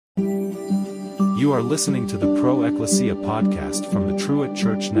You are listening to the Pro Ecclesia podcast from the Truett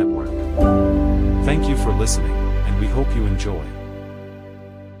Church Network. Thank you for listening, and we hope you enjoy.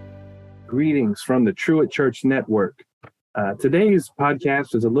 Greetings from the Truett Church Network. Today's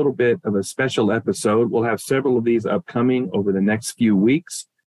podcast is a little bit of a special episode. We'll have several of these upcoming over the next few weeks.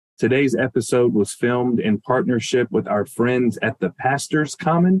 Today's episode was filmed in partnership with our friends at the Pastors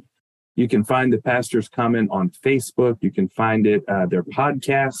Common. You can find the Pastors Common on Facebook. You can find it, their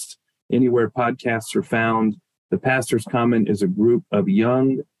podcast, anywhere podcasts are found. The Pastors Common is a group of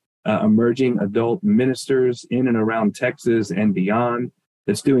young, emerging adult ministers in and around Texas and beyond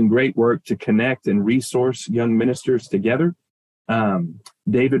that's doing great work to connect and resource young ministers together.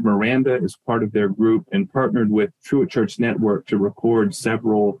 David Miranda is part of their group and partnered with Truett Church Network to record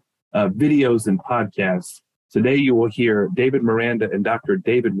several videos and podcasts. Today, you will hear David Miranda and Dr.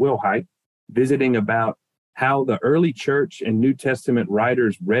 David Wilhite visiting about how the early church and New Testament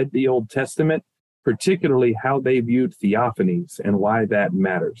writers read the Old Testament, particularly how they viewed theophanies and why that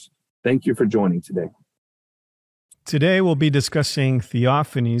matters. Thank you for joining today. Today, we'll be discussing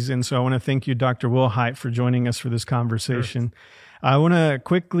theophanies, and so I want to thank you, Dr. Wilhite, for joining us for this conversation. Sure. I want to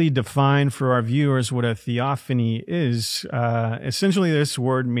quickly define for our viewers what a theophany is. Essentially, this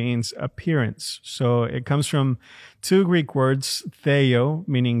word means appearance. So it comes from two Greek words, theo,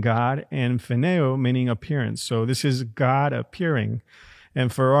 meaning God, and phaneo, meaning appearance. So this is God appearing.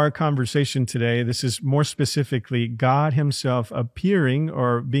 And for our conversation today, this is more specifically God himself appearing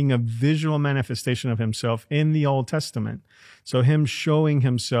or being a visual manifestation of himself in the Old Testament. So him showing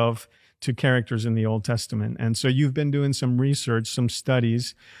himself to characters in the Old Testament. And so you've been doing some research, some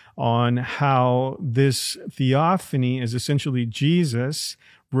studies on how this theophany is essentially Jesus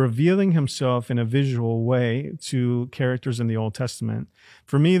revealing himself in a visual way to characters in the Old Testament.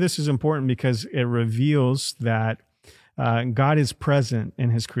 For me, this is important because it reveals that God is present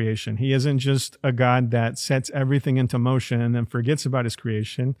in his creation. He isn't just a God that sets everything into motion and then forgets about his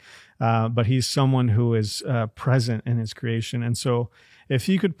creation, but he's someone who is present in his creation. And so if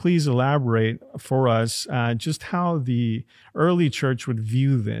you could please elaborate for us just how the early church would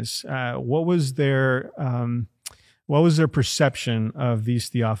view this. What was their perception of these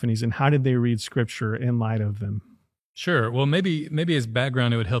theophanies, and how did they read Scripture in light of them? Sure. Well, maybe as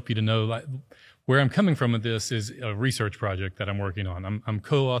background, it would help you to know where I'm coming from with this is a research project that I'm working on. I'm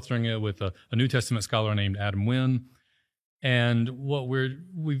co-authoring it with a New Testament scholar named Adam Wynn. And what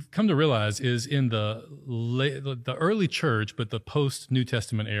we've come to realize is in the early church, but the post-New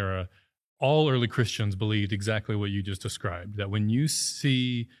Testament era, all early Christians believed exactly what you just described, that when you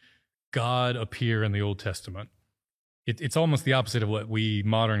see God appear in the Old Testament, it's almost the opposite of what we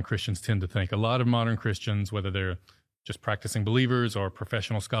modern Christians tend to think. A lot of modern Christians, whether they're just practicing believers or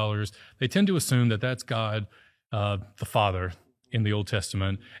professional scholars, they tend to assume that that's God, the Father, in the Old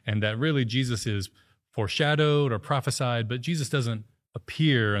Testament, and that really Jesus is foreshadowed or prophesied, but Jesus doesn't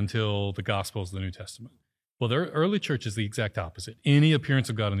appear until the Gospels of the New Testament. Well, the early church is the exact opposite. Any appearance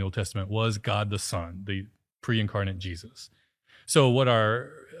of God in the Old Testament was God the Son, the pre-incarnate Jesus. So what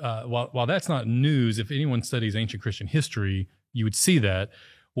while that's not news, if anyone studies ancient Christian history, you would see that.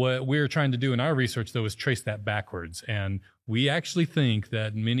 What we're trying to do in our research, though, is trace that backwards. And we actually think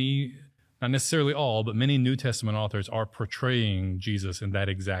that many, not necessarily all, but many New Testament authors are portraying Jesus in that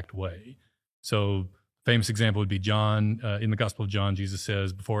exact way. So famous example would be John. In the Gospel of John, Jesus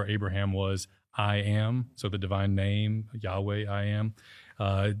says, before Abraham was, I am. So the divine name, Yahweh, I am.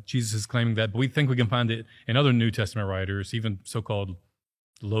 Jesus is claiming that, but we think we can find it in other New Testament writers, even so-called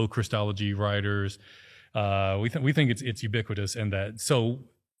low Christology writers. We think it's ubiquitous, and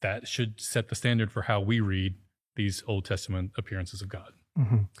that should set the standard for how we read these Old Testament appearances of God.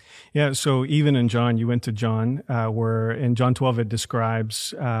 Mm-hmm. Yeah, so even in John, you went to John, where in John 12 it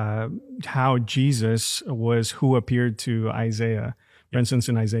describes how Jesus was who appeared to Isaiah, for instance,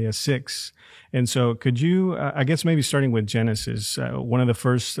 in Isaiah 6. And so could you, I guess maybe starting with Genesis, one of the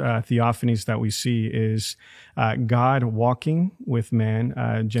first theophanies that we see is God walking with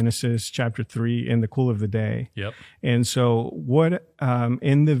man, Genesis chapter 3, in the cool of the day. Yep. And so what,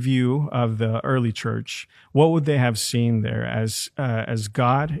 in the view of the early church, what would they have seen there as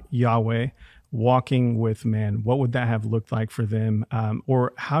God, Yahweh, walking with man? What would that have looked like for them?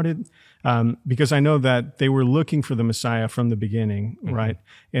 Or how did, because I know that they were looking for the Messiah from the beginning, mm-hmm. right?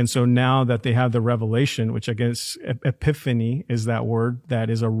 And so now that they have the revelation, which I guess epiphany is that word, that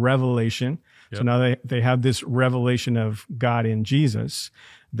is a revelation. Yep. So now they have this revelation of God in Jesus.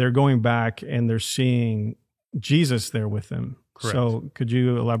 They're going back and they're seeing Jesus there with them. Correct. So could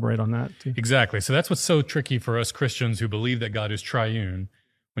you elaborate on that too? Exactly. So that's what's so tricky for us Christians who believe that God is triune.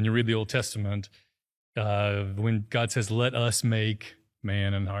 When you read the Old Testament, when God says, let us make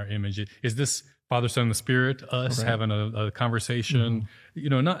man in our image. Is this Father, Son, and the Spirit, us Right. having a conversation?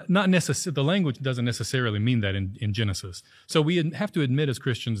 Not necessarily. The language doesn't necessarily mean that in Genesis. So we have to admit as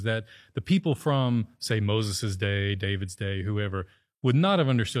Christians that the people from, say, Moses' day, David's day, whoever, would not have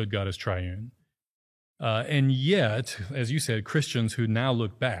understood God as triune. And yet, as you said, Christians who now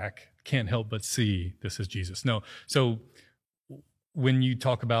look back can't help but see this as Jesus. No. So when you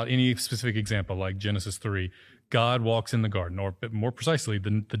talk about any specific example, like Genesis 3, God walks in the garden, or more precisely,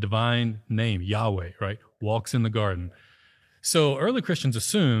 the divine name, Yahweh, right, walks in the garden. So early Christians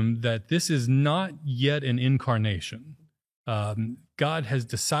assumed that this is not yet an incarnation. God has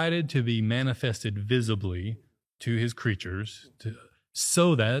decided to be manifested visibly to his creatures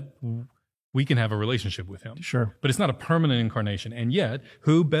so that we can have a relationship with him. Sure. But it's not a permanent incarnation. And yet,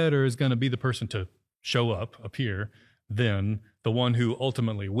 who better is going to be the person to appear, than the one who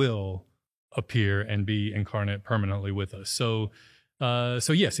ultimately will appear and be incarnate permanently with us? So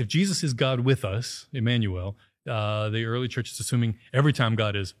yes, if Jesus is God with us, Emmanuel, the early church is assuming every time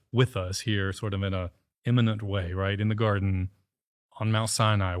God is with us here, sort of in a imminent way, right? In the garden, on Mount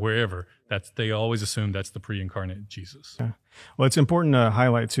Sinai, wherever, they always assume that's the pre-incarnate Jesus. Yeah. Well, it's important to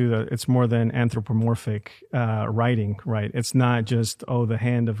highlight too that it's more than anthropomorphic writing, right? It's not just, the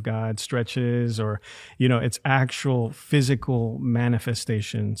hand of God stretches, or, it's actual physical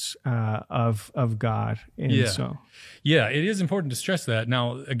manifestations of God. And Yeah, it is important to stress that.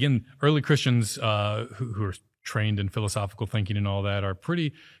 Now, again, early Christians who are trained in philosophical thinking and all that are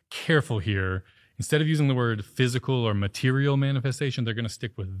pretty careful here. Instead of using the word physical or material manifestation, they're going to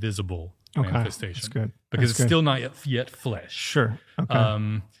stick with visible manifestation. That's good. Because That's it's good. still not yet flesh. Sure.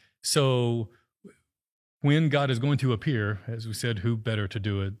 Okay. So when God is going to appear, as we said, who better to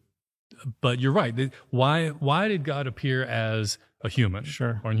do it? But you're right. Why did God appear as a human?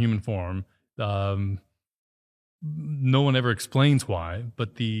 Sure. Or in human form? No one ever explains why,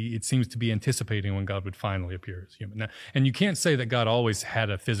 but it seems to be anticipating when God would finally appear as human. Now, and you can't say that God always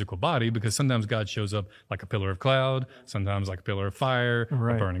had a physical body, because sometimes God shows up like a pillar of cloud, sometimes like a pillar of fire,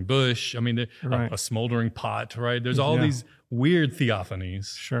 Right. a burning bush. I mean, Right. a smoldering pot, right? There's all these weird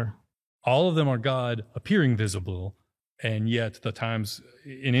theophanies. Sure. All of them are God appearing visible, and yet the times,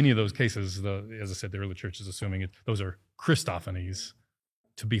 in any of those cases, as I said, the early church is assuming those are Christophanies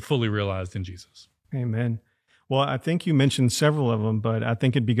to be fully realized in Jesus. Amen. Well, I think you mentioned several of them, but I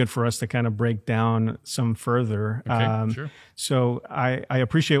think it'd be good for us to kind of break down some further. Okay, sure. So I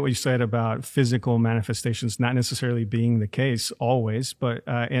appreciate what you said about physical manifestations not necessarily being the case always, but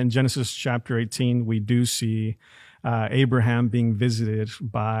in Genesis chapter 18, we do see Abraham being visited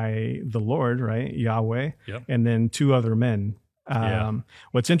by the Lord, right, Yahweh, Yep. and then two other men. Yeah.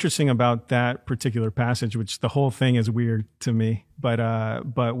 What's interesting about that particular passage, which the whole thing is weird to me,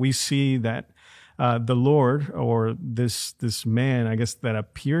 but we see that the Lord, or this man, I guess, that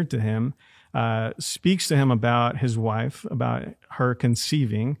appeared to him, speaks to him about his wife, about her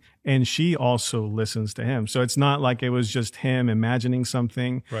conceiving, and she also listens to him. So it's not like it was just him imagining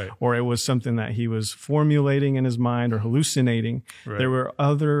something, Right. or it was something that he was formulating in his mind or hallucinating. Right. There were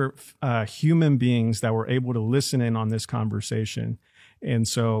other human beings that were able to listen in on this conversation. And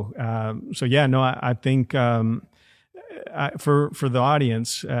I think for the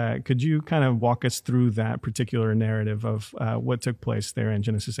audience, could you kind of walk us through that particular narrative of what took place there in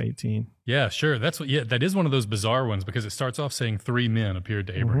Genesis 18? Yeah, sure. That is one of those bizarre ones, because it starts off saying 3 men appeared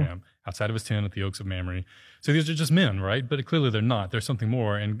to Abraham outside of his tent at the Oaks of Mamre. So these are just men, right? But clearly they're not. There's something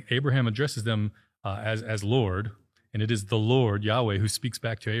more. And Abraham addresses them as Lord, and it is the Lord, Yahweh, who speaks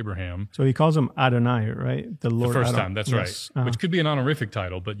back to Abraham. So he calls him Adonai, right? The Lord. The first time, that's yes. right. Which could be an honorific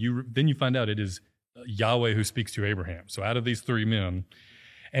title, but then you find out it is Yahweh who speaks to Abraham. So out of these 3 men,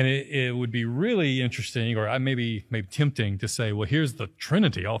 and it would be really interesting, or maybe tempting to say, well, here's the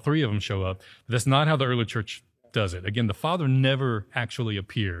Trinity. All 3 of them show up. But that's not how the early church does it. Again, the Father never actually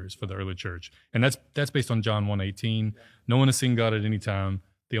appears for the early church. And that's based on John 1:18. No one has seen God at any time.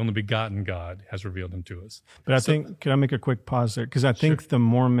 The only begotten God has revealed him to us. But I think, could I make a quick pause there? Because I think the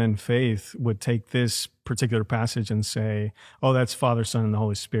Mormon faith would take this particular passage and say, oh, that's Father, Son, and the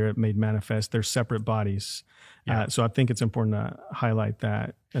Holy Spirit made manifest. They're separate bodies. Yeah. So I think it's important to highlight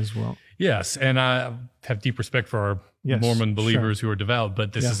that as well. Yes, and I have deep respect for our Mormon believers who are devout,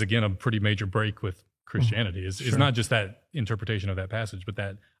 but this is, again, a pretty major break with Christianity. It's not just that interpretation of that passage, but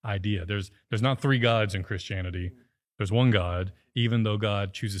that idea. There's not 3 gods in Christianity. There's one God, even though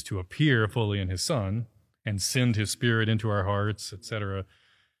God chooses to appear fully in his Son and send his Spirit into our hearts, etc.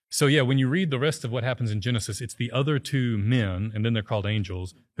 So yeah, when you read the rest of what happens in Genesis, it's the other 2 men, and then they're called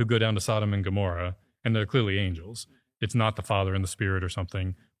angels, who go down to Sodom and Gomorrah, and they're clearly angels. It's not the Father and the Spirit or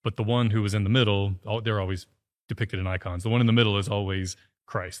something, but the one who was in the middle, they're always depicted in icons. The one in the middle is always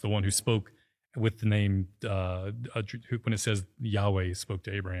Christ, the one who spoke with the name, when it says Yahweh spoke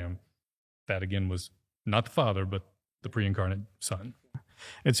to Abraham, that again was not the Father, but the pre-incarnate Son.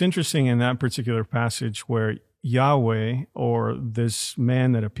 It's interesting in that particular passage where Yahweh, or this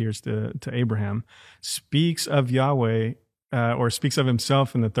man that appears to Abraham, speaks of Yahweh or speaks of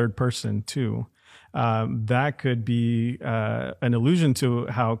himself in the third person too. That could be an allusion to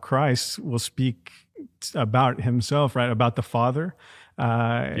how Christ will speak about himself, right? About the Father,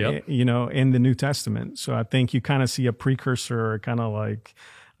 Yep. In the New Testament. So I think you kind of see a precursor, kind of like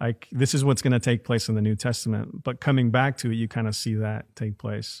this is what's going to take place in the New Testament. But coming back to it, you kind of see that take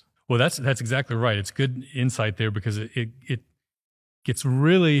place. Well, that's exactly right. It's good insight there because it gets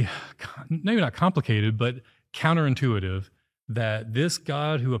really, maybe not complicated, but counterintuitive that this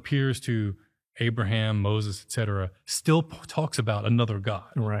God who appears to Abraham, Moses, etc., still talks about another God.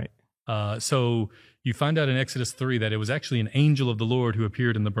 Right. So you find out in Exodus 3 that it was actually an angel of the Lord who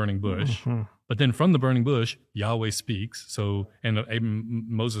appeared in the burning bush. Mm-hmm. But then from the burning bush, Yahweh speaks. So, and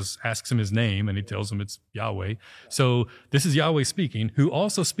Moses asks him his name, and he tells him it's Yahweh. So this is Yahweh speaking, who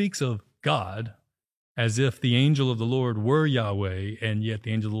also speaks of God as if the angel of the Lord were Yahweh, and yet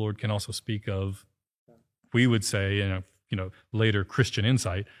the angel of the Lord can also speak of, we would say, in a later Christian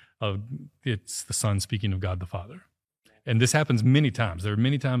insight, of it's the Son speaking of God the Father. And this happens many times. There are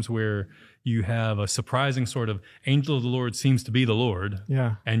many times where you have a surprising sort of angel of the Lord seems to be the Lord,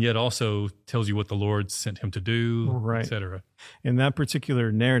 yeah, and yet also tells you what the Lord sent him to do, right, etc. In that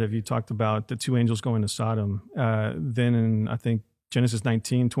particular narrative, you talked about the two angels going to Sodom. Then in, I think, Genesis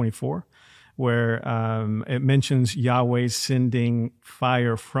 19:24, where it mentions Yahweh sending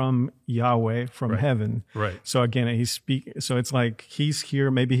fire from Yahweh from heaven. Right. So again, so it's like he's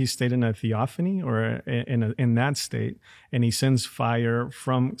here. Maybe he stayed in a theophany or in that state, and he sends fire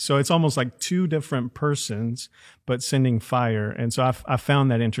from. So it's almost like two different persons, but sending fire. And so I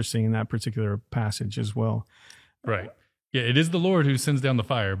found that interesting in that particular passage as well. Right. Yeah, it is the Lord who sends down the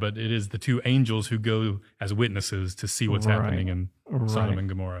fire, but it is the two angels who go as witnesses to see what's happening in Sodom and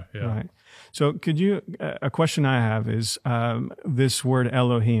Gomorrah. Yeah. Right. So a question I have is this word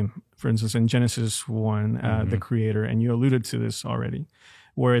Elohim, for instance, in Genesis 1, the creator, and you alluded to this already,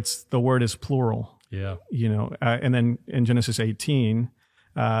 where the word is plural. Yeah. And then in Genesis 18,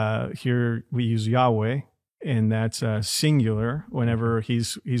 here we use Yahweh, and that's singular. Whenever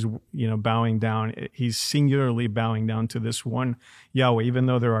he's bowing down, he's singularly bowing down to this one Yahweh. Even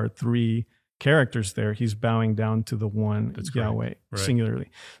though there are three characters there, he's bowing down to the one Yahweh singularly.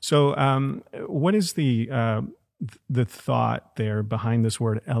 So, what is the thought there behind this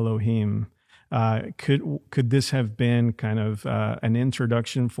word Elohim? Could this have been kind of an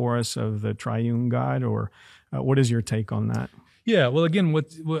introduction for us of the triune God, or what is your take on that? Yeah, well, again,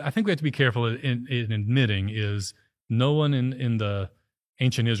 what I think we have to be careful in admitting is no one in the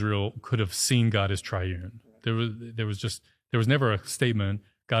ancient Israel could have seen God as triune. There was never a statement,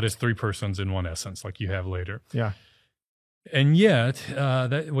 God is three persons in one essence, like you have later. Yeah. And yet,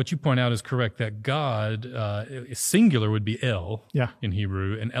 what you point out is correct, that God, singular would be El in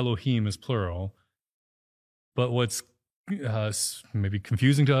Hebrew, and Elohim is plural. But what's maybe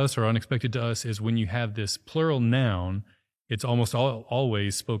confusing to us or unexpected to us is when you have this plural noun, it's almost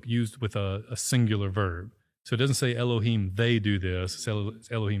always used with a singular verb. So it doesn't say Elohim, they do this.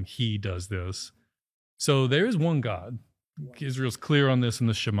 It's Elohim, he does this. So there is one God. Israel's clear on this in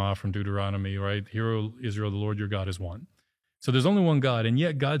the Shema from Deuteronomy, right? Hear, O Israel, the Lord your God is one. So there's only one God, and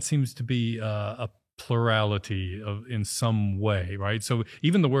yet God seems to be a plurality in some way, right? So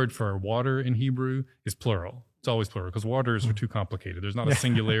even the word for water in Hebrew is plural. It's always plural because waters are too complicated. There's not a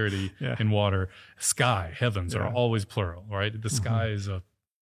singularity in water. Sky, heavens are always plural, right? The sky is a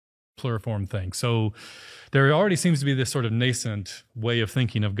pluriform thing. So there already seems to be this sort of nascent way of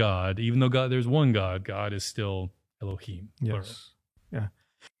thinking of God. Even though there's one God, God is still Elohim. Plural. Yes. Yeah.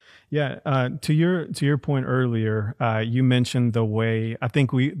 Yeah. To your point earlier, you mentioned the way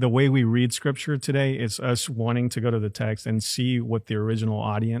we read Scripture today is us wanting to go to the text and see what the original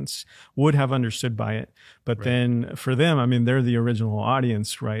audience would have understood by it. But then for them, I mean, they're the original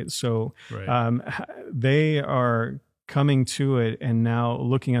audience, right? So they are coming to it and now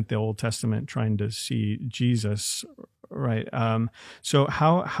looking at the Old Testament, trying to see Jesus. Right. So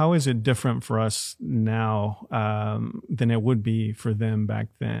how is it different for us now than it would be for them back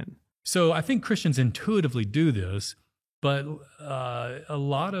then? So I think Christians intuitively do this, but a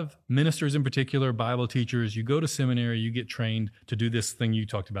lot of ministers in particular, Bible teachers, you go to seminary, you get trained to do this thing you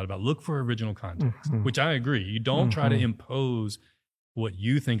talked about look for original context, which I agree. You don't try to impose what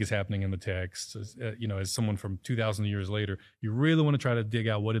you think is happening in the text, as someone from 2,000 years later. You really want to try to dig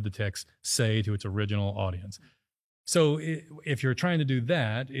out what did the text say to its original audience. So if you're trying to do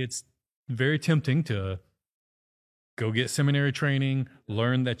that, it's very tempting to go get seminary training,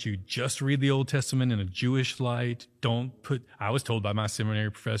 learn that you just read the Old Testament in a Jewish light. I was told by my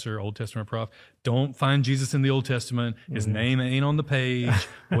seminary professor, Old Testament prof, don't find Jesus in the Old Testament. His name ain't on the page.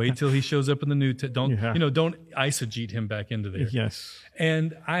 Wait till he shows up in the New Testament. Don't eisegete him back into there. Yes.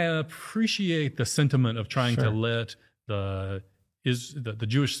 And I appreciate the sentiment of trying to let the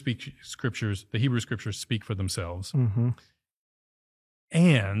Jewish scriptures, the Hebrew scriptures, speak for themselves. Mm-hmm.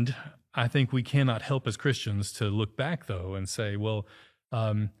 And I think we cannot help as Christians to look back, though, and say, well,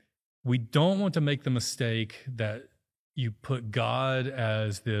 we don't want to make the mistake that you put God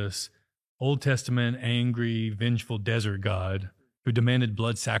as this Old Testament, angry, vengeful desert God who demanded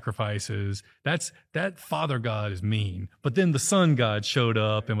blood sacrifices. That Father God is mean. But then the Son God showed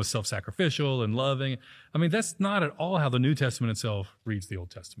up and was self-sacrificial and loving. I mean, that's not at all how the New Testament itself reads the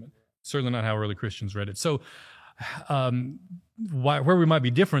Old Testament. Certainly not how early Christians read it. So where we might be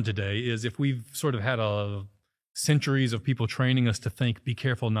different today is if we've sort of had centuries of people training us to think, be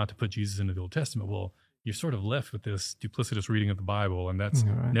careful not to put Jesus into the Old Testament. Well, you're sort of left with this duplicitous reading of the Bible, and that's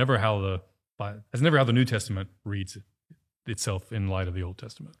never how the New Testament reads itself in light of the Old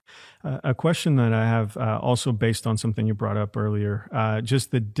Testament. A question that I have also based on something you brought up earlier,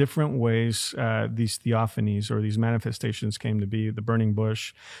 just the different ways these theophanies or these manifestations came to be, the burning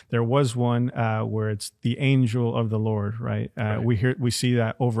bush. There was one where it's the angel of the Lord, right? We see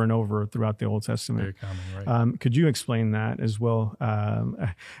that over and over throughout the Old Testament. Very common, right? Could you explain that as well?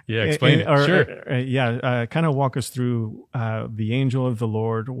 Explain it. Sure. Kind of walk us through the angel of the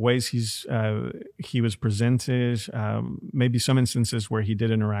Lord, ways he was presented, maybe some instances where he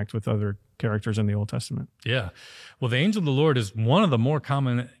did interact with other characters in the Old Testament. Yeah. Well, the angel of the Lord is one of the more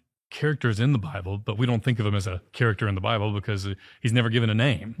common characters in the Bible, but we don't think of him as a character in the Bible because he's never given a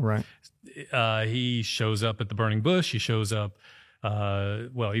name. Right. He shows up at the burning bush. He shows up,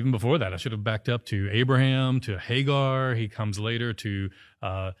 even before that, I should have backed up to Abraham, to Hagar. He comes later to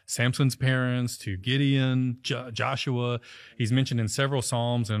Samson's parents, to Gideon, Joshua. He's mentioned in several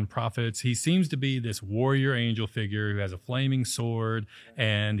Psalms and prophets. He seems to be this warrior angel figure who has a flaming sword,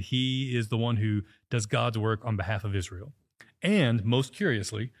 and he is the one who does God's work on behalf of Israel. And most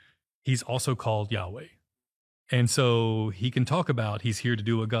curiously, he's also called Yahweh. And so he can talk about he's here to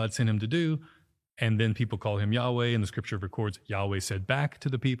do what God sent him to do, and then people call him Yahweh, and the scripture records Yahweh said back to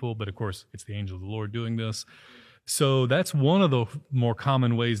the people, but of course it's the angel of the Lord doing this. So that's one of the more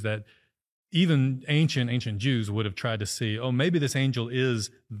common ways that even ancient Jews would have tried to see, maybe this angel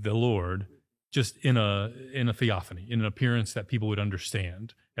is the Lord, just in a theophany, in an appearance that people would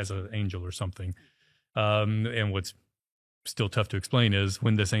understand as an angel or something. And what's still tough to explain is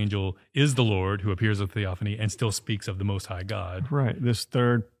when this angel is the Lord who appears in theophany and still speaks of the Most High God. Right, this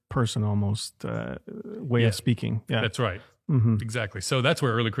third person almost way of speaking. Yeah, that's right. Mm-hmm. Exactly. So that's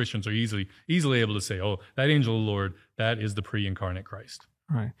where early Christians are easily able to say, that angel of the Lord, that is the pre-incarnate Christ.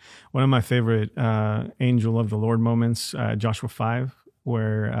 Right. One of my favorite angel of the Lord moments, Joshua 5,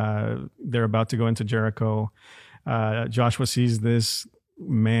 where they're about to go into Jericho. Joshua sees this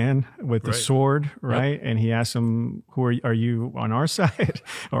man with the sword, right? Yep. And he asks him, are you on our side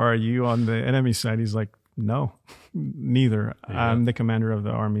or are you on the enemy side? He's like, no, neither. Yeah. I'm the commander of the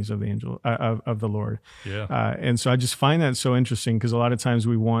armies of the angel of the Lord. Yeah. And so I just find that so interesting because a lot of times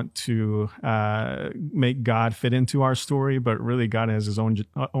we want to make God fit into our story, but really God has his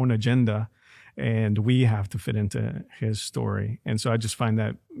own agenda, and we have to fit into his story. And so I just find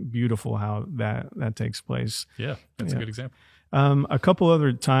that beautiful how that takes place. Yeah, that's a good example. A couple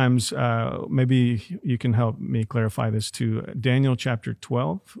other times, maybe you can help me clarify this too. Daniel chapter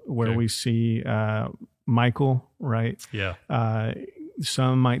 12, where we see Michael, right? Yeah.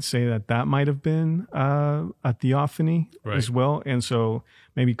 Some might say that might have been a theophany as well. And so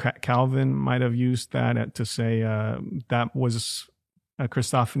maybe Calvin might have used that to say that was a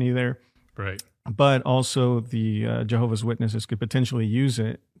Christophany there. Right. But also the Jehovah's Witnesses could potentially use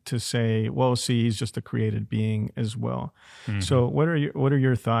it to say, well, see, he's just a created being as well. Mm-hmm. So what are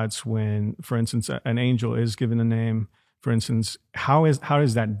your thoughts when, for instance, an angel is given a name? For instance, how is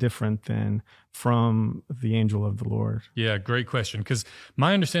that different then from the angel of the Lord? Yeah, great question. Because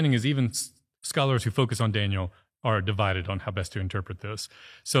my understanding is even scholars who focus on Daniel are divided on how best to interpret this.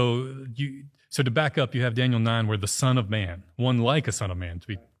 So to back up, you have Daniel 9, where the Son of Man, one like a Son of Man to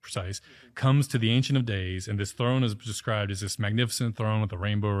be precise, comes to the Ancient of Days, and this throne is described as this magnificent throne with a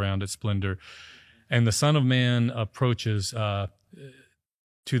rainbow around its splendor. And the Son of Man approaches to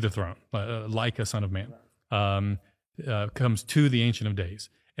the throne like a Son of Man. Comes to the Ancient of Days.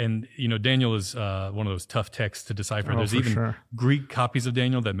 And, Daniel is one of those tough texts to decipher. There's even sure. Greek copies of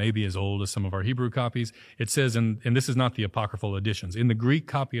Daniel that may be as old as some of our Hebrew copies. It says, and this is not the apocryphal editions, in the Greek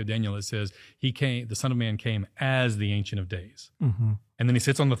copy of Daniel, it says, the Son of Man came as the Ancient of Days. Mm-hmm. And then he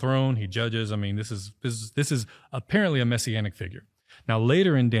sits on the throne, he judges. I mean, this is apparently a messianic figure. Now,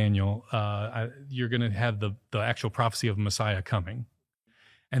 later in Daniel, you're going to have the actual prophecy of Messiah coming.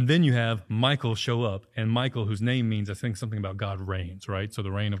 And then you have Michael show up, and Michael, whose name means, I think, something about God reigns, right? So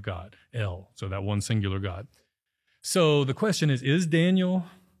the reign of God, El, so that one singular God. So the question is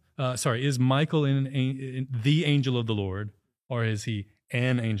Michael in the angel of the Lord, or is he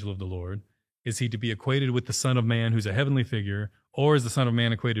an angel of the Lord? Is he to be equated with the Son of Man, who's a heavenly figure, or is the Son of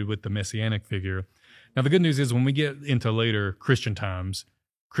Man equated with the messianic figure? Now, the good news is when we get into later Christian times,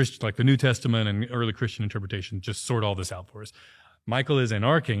 like the New Testament and early Christian interpretation, just sort all this out for us. Michael is an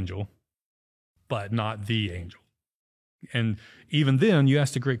archangel, but not the angel. And even then, you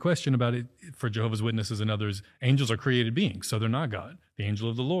asked a great question about it for Jehovah's Witnesses and others. Angels are created beings, so they're not God. The angel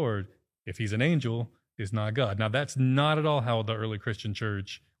of the Lord, if he's an angel, is not God. Now, that's not at all how the early Christian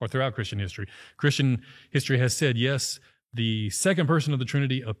church, or throughout Christian history has said, yes, the second person of the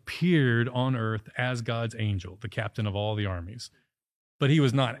Trinity appeared on earth as God's angel, the captain of all the armies. But he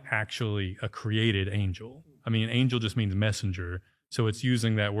was not actually a created angel. I mean, angel just means messenger. So it's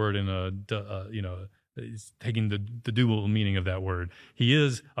using that word in it's taking the dual meaning of that word. He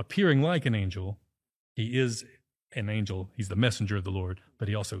is appearing like an angel. He is an angel. He's the messenger of the Lord, but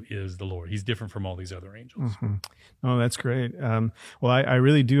he also is the Lord. He's different from all these other angels. Mm-hmm. Oh, that's great. Well, I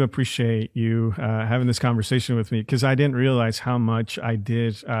really do appreciate you having this conversation with me, because I didn't realize how much I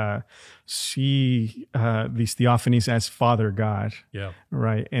did see these theophanies as Father God. Yeah.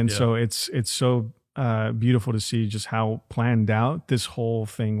 Right. And so it's so beautiful to see just how planned out this whole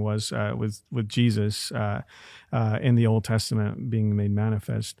thing was with Jesus in the Old Testament being made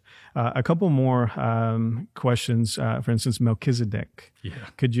manifest. A couple more questions. For instance, Melchizedek. Yeah.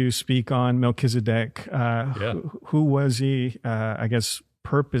 Could you speak on Melchizedek? Who was he? I guess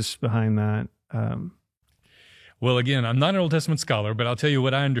purpose behind that. Well, again, I'm not an Old Testament scholar, but I'll tell you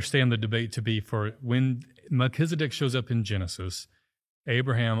what I understand the debate to be. For when Melchizedek shows up in Genesis,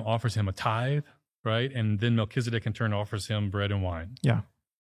 Abraham offers him a tithe, right? And then Melchizedek in turn offers him bread and wine. Yeah.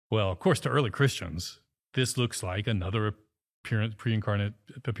 Well, of course, to early Christians, this looks like another pre-incarnate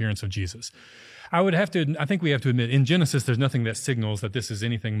appearance of Jesus. I think we have to admit, in Genesis, there's nothing that signals that this is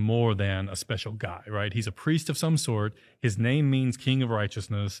anything more than a special guy, right? He's a priest of some sort. His name means King of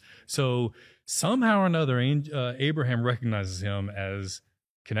Righteousness. So somehow or another, Abraham recognizes him as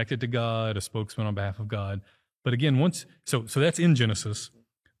connected to God, a spokesman on behalf of God. But again, so that's in Genesis.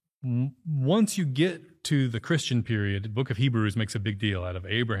 Once you get to the Christian period, the book of Hebrews makes a big deal out of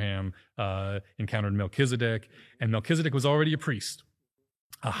Abraham encountered Melchizedek, and Melchizedek was already a priest,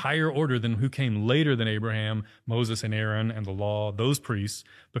 a higher order than who came later than Abraham, Moses and Aaron and the law, those priests,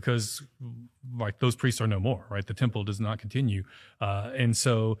 because those priests are no more, right? The temple does not continue. And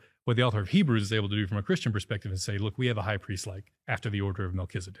so what the author of Hebrews is able to do from a Christian perspective is say, look, we have a high priest like after the order of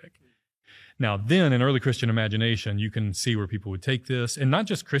Melchizedek. Now, then, in early Christian imagination, you can see where people would take this, and not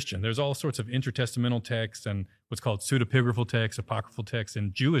just Christian. There's all sorts of intertestamental texts and what's called pseudepigraphal texts, apocryphal texts,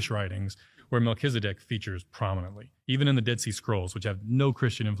 and Jewish writings where Melchizedek features prominently, even in the Dead Sea Scrolls, which have no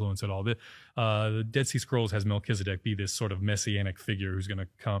Christian influence at all. The Dead Sea Scrolls has Melchizedek be this sort of messianic figure who's going to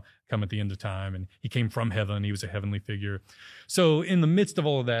come at the end of time, and he came from heaven. He was a heavenly figure. So in the midst of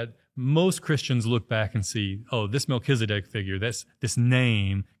all of that, most Christians look back and see, oh, this Melchizedek figure, this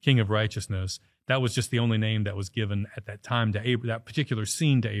name, King of Righteousness, that was just the only name that was given at that time to that particular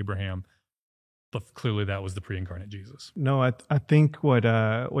scene to Abraham. But clearly that was the pre-incarnate Jesus. No, I think what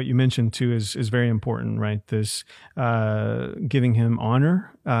you mentioned too is very important, right? This giving him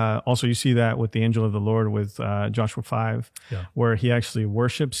honor. Also, you see that with the angel of the Lord with Joshua 5, where he actually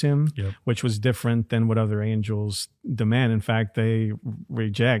worships him, which was different than what other angels demand. In fact, they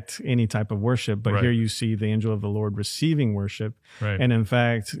reject any type of worship. But here you see the angel of the Lord receiving worship. Right. And in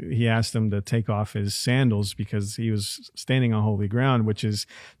fact, he asked him to take off his sandals because he was standing on holy ground, which is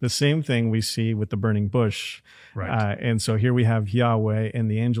the same thing we see with the burning bush. Right. And so here we have Yahweh and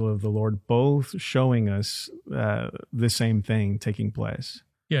the angel of the Lord both showing us the same thing taking place.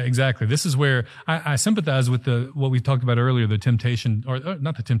 Yeah, exactly. This is where I sympathize with what we talked about earlier, the temptation, or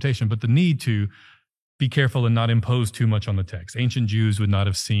not the temptation, but the need to be careful and not impose too much on the text. Ancient Jews would not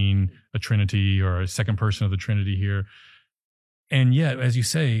have seen a Trinity or a second person of the Trinity here. And yet, as you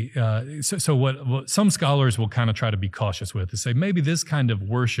say, so what some scholars will kind of try to be cautious with is say, maybe this kind of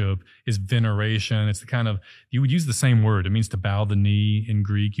worship is veneration. It's the kind of, you would use the same word. It means to bow the knee in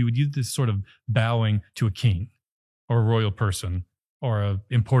Greek. You would use this sort of bowing to a king or a royal person or an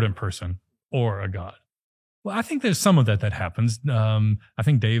important person or a God. Well, I think there's some of that happens. I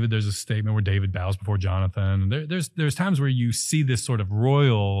think there's a statement where David bows before Jonathan. There's times where you see this sort of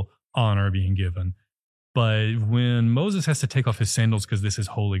royal honor being given. But when Moses has to take off his sandals because this is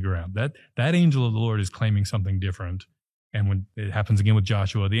holy ground, that angel of the Lord is claiming something different. And when it happens again with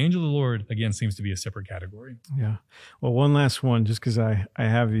Joshua, the angel of the Lord, again, seems to be a separate category. Yeah. Well, one last one, just because I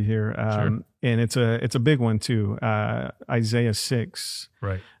have you here. Sure. And it's a big one, too. Isaiah 6.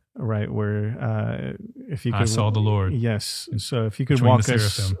 Right, where if you could, I saw the Lord. Yes. So if you could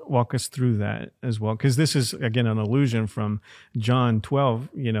Between walk us through that as well, because this is again an allusion from John 12.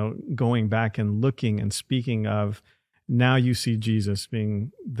 Going back and looking and speaking of, now you see Jesus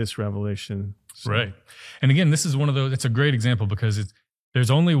being this revelation. So. Right, and again, this is one of those. It's a great example because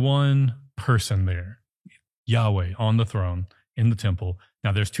there's only one person there, Yahweh on the throne in the temple.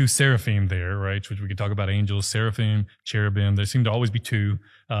 Now, there's two seraphim there, right, which we could talk about angels, seraphim, cherubim. There seem to always be two,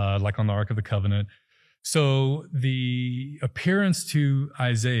 like on the Ark of the Covenant. So the appearance to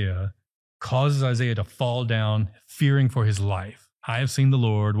Isaiah causes Isaiah to fall down, fearing for his life. I have seen the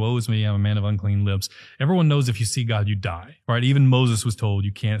Lord. Woe is me. I'm a man of unclean lips. Everyone knows if you see God, you die, right? Even Moses was told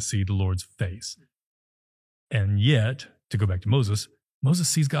you can't see the Lord's face. And yet, to go back to Moses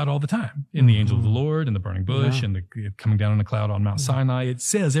sees God all the time in the angel of the Lord, in the burning bush, and the coming down in a cloud on Mount Sinai. It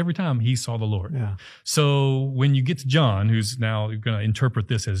says every time he saw the Lord. Yeah. So when you get to John, who's now going to interpret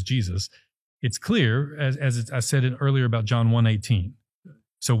this as Jesus, it's clear, as I said earlier about John 1:18.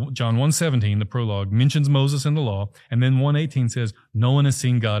 So John 1:17, the prologue, mentions Moses in the law, and then 1:18 says, no one has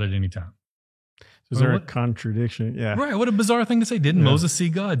seen God at any time. Is there a contradiction? Yeah. Right. What a bizarre thing to say. Didn't Moses see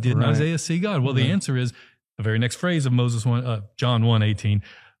God? Didn't Isaiah see God? Well, the answer is, the very next phrase of John 1:18,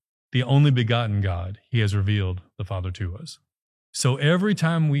 the only begotten God, he has revealed the Father to us. So every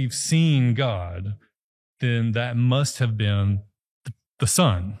time we've seen God, then that must have been the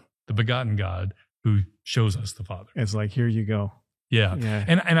Son, the begotten God, who shows us the Father. It's like, here you go. Yeah.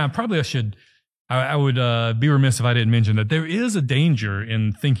 And I would be remiss if I didn't mention that there is a danger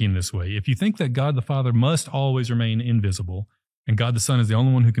in thinking this way. If you think that God the Father must always remain invisible, and God the Son is the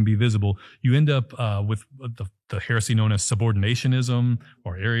only one who can be visible, you end up with the heresy known as subordinationism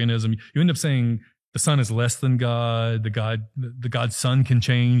or Arianism. You end up saying the Son is less than God, the God Son can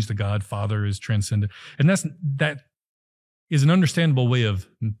change, the God Father is transcendent. And that is an understandable way of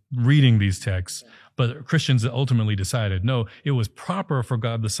reading these texts, but Christians ultimately decided, no, it was proper for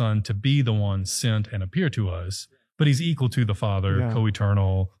God the Son to be the one sent and appear to us, but he's equal to the Father,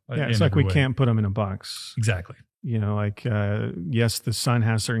 co-eternal. Yeah, it's like we can't put him in a box. Exactly. Yes, the Son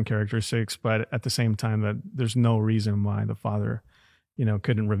has certain characteristics, but at the same time, that there's no reason why the Father,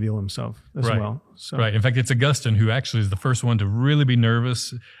 couldn't reveal himself as well. So. Right. In fact, it's Augustine who actually is the first one to really be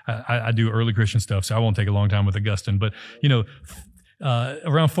nervous. I do early Christian stuff, so I won't take a long time with Augustine. But,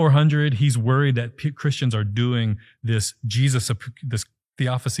 around 400, he's worried that Christians are doing this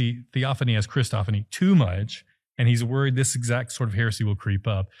theophany as Christophany too much. And he's worried this exact sort of heresy will creep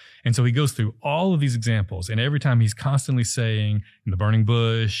up. And so he goes through all of these examples. And every time he's constantly saying in the burning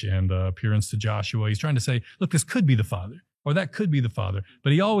bush and the appearance to Joshua, he's trying to say, look, this could be the Father, or that could be the Father.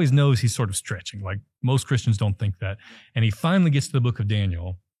 But he always knows he's sort of stretching. Like most Christians don't think that. And he finally gets to the book of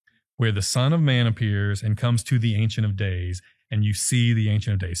Daniel, where the Son of Man appears and comes to the Ancient of Days. And you see the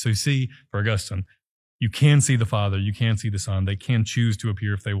Ancient of Days. So you see, for Augustine, you can see the Father, you can see the Son. They can choose to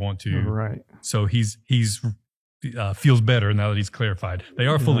appear if they want to. Right. So he's feels better now that he's clarified. They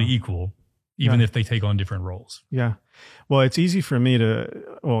are fully equal, even if they take on different roles. Yeah. Well, it's easier for me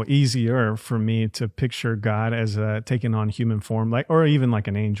to picture God as taking on human form, or even like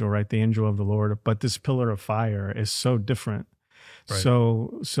an angel, right? The angel of the Lord. But this pillar of fire is so different. Right.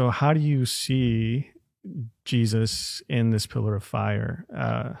 So how do you see Jesus in this pillar of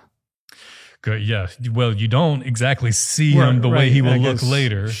fire? Good. Yeah. Well, you don't exactly see him the way he will look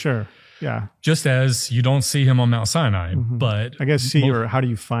later. Sure. Yeah. Just as you don't see him on Mount Sinai, but I guess how do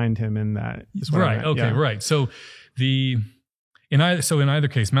you find him in that? Right. Okay. Yeah. Right. So in either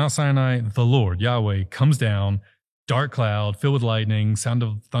case, Mount Sinai, the Lord, Yahweh, comes down, dark cloud, filled with lightning, sound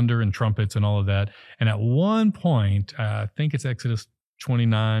of thunder and trumpets and all of that. And at one point, I think it's Exodus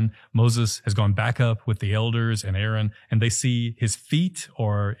 29, Moses has gone back up with the elders and Aaron, and they see his feet,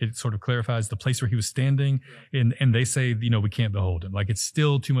 or it sort of clarifies the place where he was standing. And they say, we can't behold him. Like it's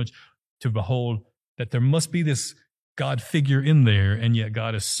still too much to behold, that there must be this God figure in there, and yet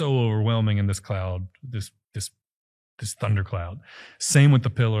God is so overwhelming in this cloud, this thunder cloud. Same with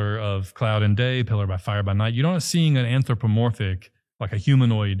the pillar of cloud and day, pillar by fire by night. You're not seeing an anthropomorphic, like a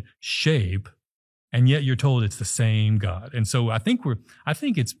humanoid shape, and yet you're told it's the same God. And so I think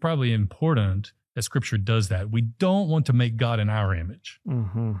it's probably important that Scripture does that. We don't want to make God in our image.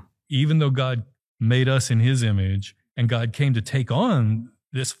 Mm-hmm. Even though God made us in his image and God came to take on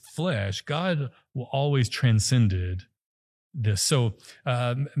this flesh, God will always transcended this. So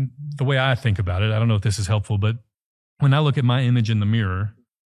the way I think about it, I don't know if this is helpful, but when I look at my image in the mirror,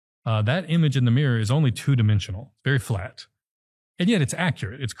 that image in the mirror is only two-dimensional, very flat. And yet it's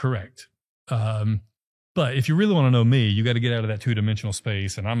accurate, it's correct. But if you really want to know me, you got to get out of that two-dimensional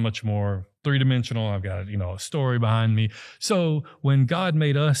space, and I'm much more three-dimensional. I've got, a story behind me. So when God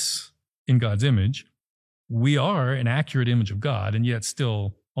made us in God's image, we are an accurate image of God, and yet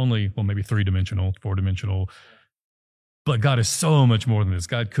still only, maybe three-dimensional, four-dimensional. But God is so much more than this.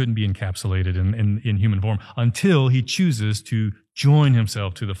 God couldn't be encapsulated in human form until he chooses to join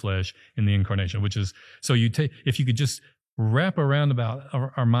himself to the flesh in the incarnation, which is, so if you could just wrap around about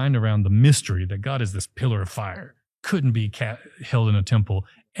our mind around the mystery that God is this pillar of fire, couldn't be held in a temple,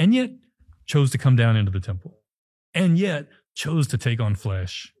 and yet chose to come down into the temple, and yet chose to take on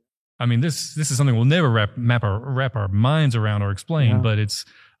flesh. I mean, this is something we'll never wrap our minds around or explain, but it's,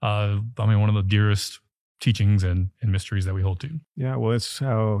 one of the dearest teachings and mysteries that we hold to. Yeah, well, it's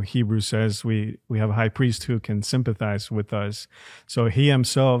how Hebrews says we have a high priest who can sympathize with us. So he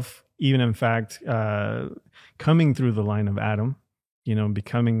himself, even in fact, coming through the line of Adam,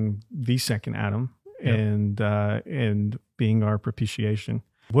 becoming the second Adam, and being our propitiation.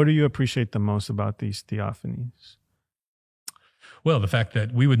 What do you appreciate the most about these theophanies? Well, the fact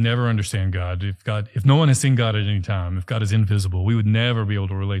that we would never understand God. If no one has seen God at any time, if God is invisible, we would never be able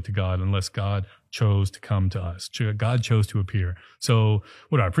to relate to God unless God chose to come to us. God chose to appear. So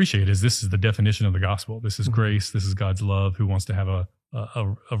what I appreciate is this is the definition of the gospel. This is grace. This is God's love who wants to have a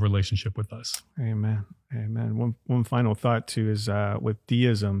relationship with us. Amen. Amen. One final thought too is with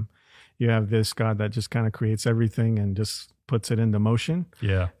deism, you have this God that just kind of creates everything and just puts it into motion.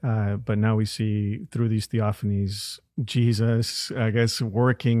 Yeah. But now we see through these theophanies, Jesus, I guess,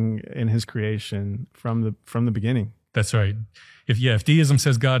 working in his creation from the beginning. That's right. If deism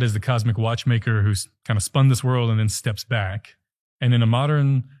says God is the cosmic watchmaker who's kind of spun this world and then steps back, and in a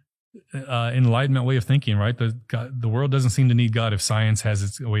modern Enlightenment way of thinking, right? The world doesn't seem to need God if science has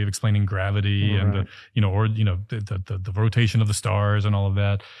its way of explaining gravity and the rotation of the stars and all of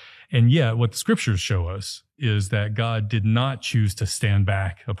that. And yet, what the scriptures show us is that God did not choose to stand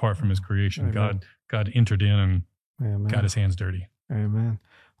back apart from his creation. Amen. God entered in and got his hands dirty. Amen.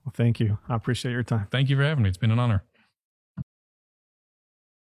 Well, thank you. I appreciate your time. Thank you for having me. It's been an honor.